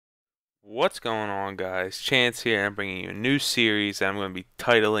What's going on, guys? Chance here. I'm bringing you a new series that I'm going to be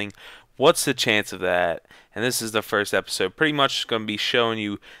titling What's the Chance of That? And this is the first episode. Pretty much going to be showing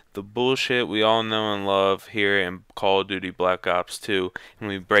you the bullshit we all know and love here in Call of Duty Black Ops 2, and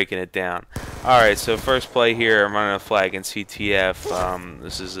we'll be breaking it down. Alright, so first play here, I'm running a flag in CTF.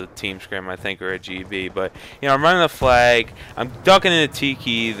 This is a team scrim, I think, or a GB, but, I'm running a flag. I'm ducking in a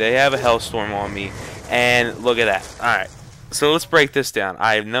Tiki. They have a Hellstorm on me, and look at that. Alright. So let's break this down.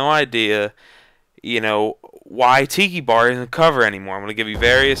 I have no idea, why Tiki Bar isn't cover anymore. I'm going to give you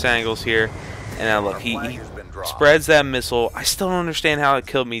various angles here. And now look, he spreads that missile. I still don't understand how it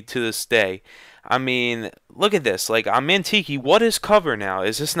killed me to this day. I mean, look at this. Like, I'm in Tiki. What is cover now?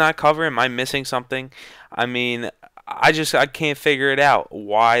 Is this not cover? Am I missing something? I mean, I can't figure it out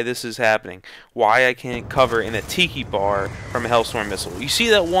why this is happening. Why I can't cover in a Tiki Bar from a Hellstorm missile. You see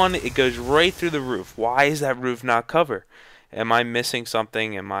that one? It goes right through the roof. Why is that roof not cover? Am I missing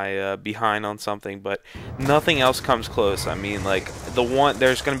something? Am I behind on something? But nothing else comes close. I mean, like,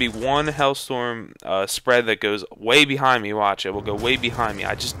 there's going to be one Hellstorm spread that goes way behind me. Watch, it will go way behind me.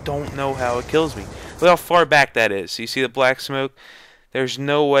 I just don't know how it kills me. Look how far back that is. You see the black smoke? There's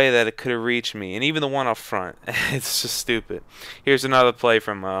no way that it could have reached me, and even the one up front, it's just stupid. Here's another play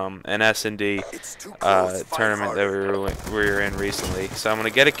from an S&D tournament that we were in recently. So I'm gonna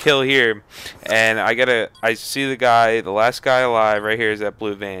get a kill here, and I see the last guy alive right here is that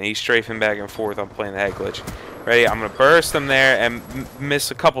blue van. He's strafing back and forth. I'm playing the head glitch. Ready? I'm gonna burst him there and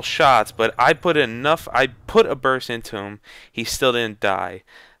miss a couple shots, but I put a burst into him. He still didn't die.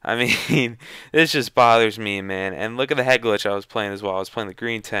 I mean, this just bothers me, man. And look at the head glitch I was playing as well. I was playing the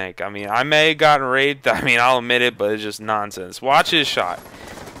green tank. I mean, I may have gotten raped. I mean, I'll admit it, but it's just nonsense. Watch his shot.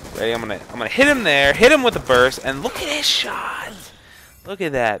 Ready? I'm gonna hit him there. Hit him with a burst, and look at his shot. Look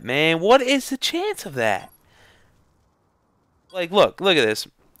at that, man. What is the chance of that? Like, look at this.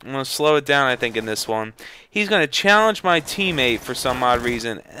 I'm gonna slow it down. I think in this one, he's gonna challenge my teammate for some odd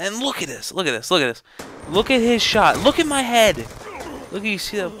reason. And look at this. Look at this. Look at this. Look at his shot. Look at my head. Look, you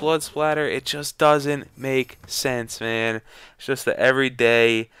see that blood splatter? It just doesn't make sense, man. It's just the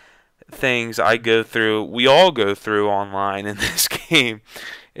everyday things I go through, we all go through online in this game.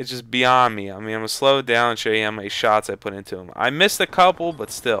 It's just beyond me. I mean, I'm going to slow it down and show you how many shots I put into him. I missed a couple, but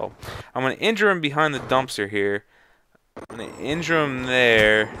still. I'm going to injure him behind the dumpster here. I'm going to injure him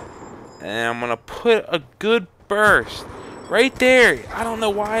there. And I'm going to put a good burst right there. I don't know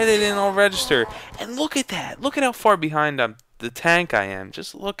why they didn't all register. And look at that. Look at how far behind the tank I am.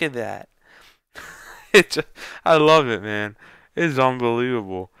 Just look at that. I love it, man. It's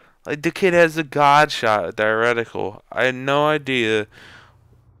unbelievable. Like, the kid has the god shot theoretical. I had no idea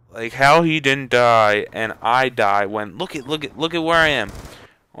like how he didn't die and I die when look at where I am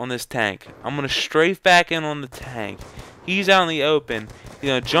on this tank. I'm gonna strafe back in on the tank. He's out in the open. He's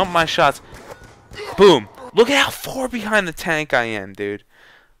gonna jump my shots. Boom. Look at how far behind the tank I am, dude.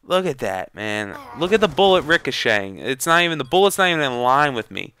 Look at that, man. Look at the bullet ricocheting. The bullet's not even in line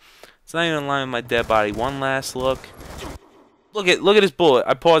with me. It's not even in line with my dead body. One last look. Look at his bullet.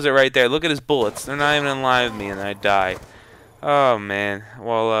 I pause it right there. Look at his bullets. They're not even in line with me, and I die. Oh man.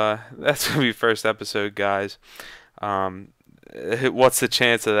 Well, that's gonna be first episode, guys. What's the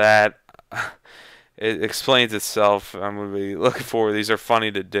chance of that? It explains itself. I'm gonna be looking forward. These are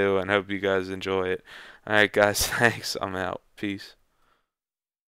funny to do, and hope you guys enjoy it. All right, guys. Thanks. I'm out. Peace.